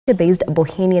Naivasha-based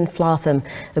Bohemian flower firm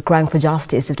are crying for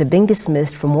justice after being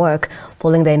dismissed from work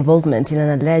following their involvement in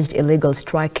an alleged illegal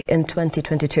strike in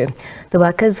 2022. The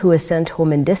workers, who were sent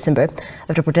home in December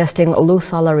after protesting low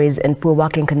salaries and poor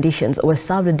working conditions, were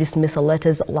served with dismissal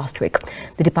letters last week.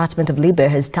 The Department of Labor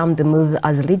has termed the move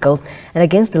as illegal and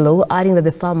against the law, adding that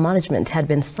the firm management had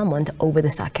been summoned over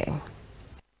the sacking.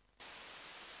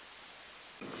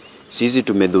 Sisi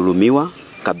tumedhulumiwa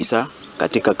kabisa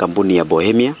katika kampuni ya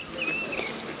Bohemia.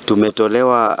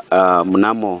 Tumetolewa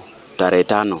mnamo tarehe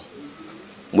 5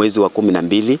 mwezi wa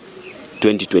 12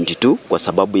 2022 kwa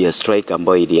sababu ya strike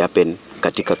ambayo ili happen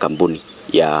katika kampuni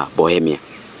ya Bohemia.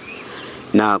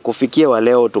 Na kufikia wa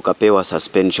leo tukapewa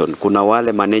suspension. Kuna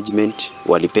wale management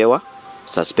walipewa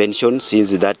suspension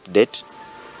since that date.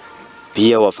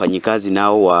 Pia wafanyikazi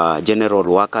nao wa general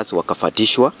workers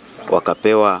wakafatishwa,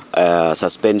 wakapewa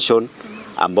suspension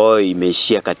ambayo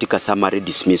imeishia katika summary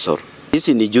dismissal.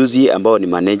 Sisi ni juzi ambao ni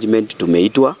management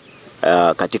tumeitwa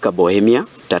katika Bohemia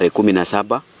tarehe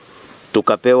 17,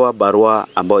 tukapewa barua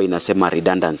ambayo inasema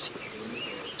redundancy.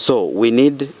 So we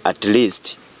need at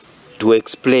least to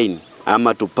explain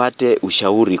ama tupate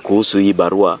ushauri kuhusu hii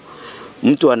barua.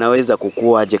 Mtu anaweza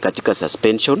kukua aje katika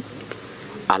suspension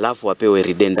alafu apewe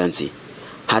redundancy.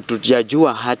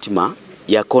 Hatujajua hatima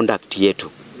ya conduct yetu.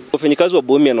 Wafanyikazi wa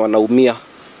Bohemian wanaumia.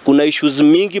 Kuna issues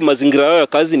mingi, mazingira yao ya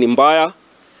kazi ni mbaya.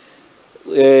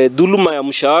 Dhuluma ya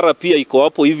mshahara pia iko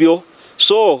hapo hivyo.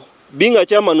 So being a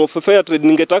chairman of Fair Trade,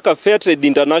 ningetaka Fair Trade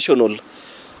International,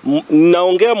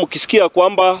 naongea mkisikia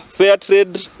kwamba Fair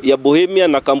Trade ya Bohemia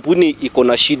na kampuni iko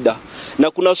na shida,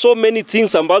 na kuna so many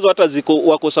things ambazo hata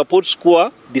wako support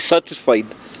kuwa dissatisfied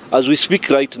as we speak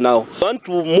right now. We want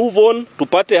to move on,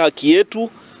 tupate haki yetu,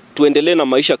 tuendelee na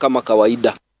maisha kama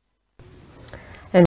kawaida.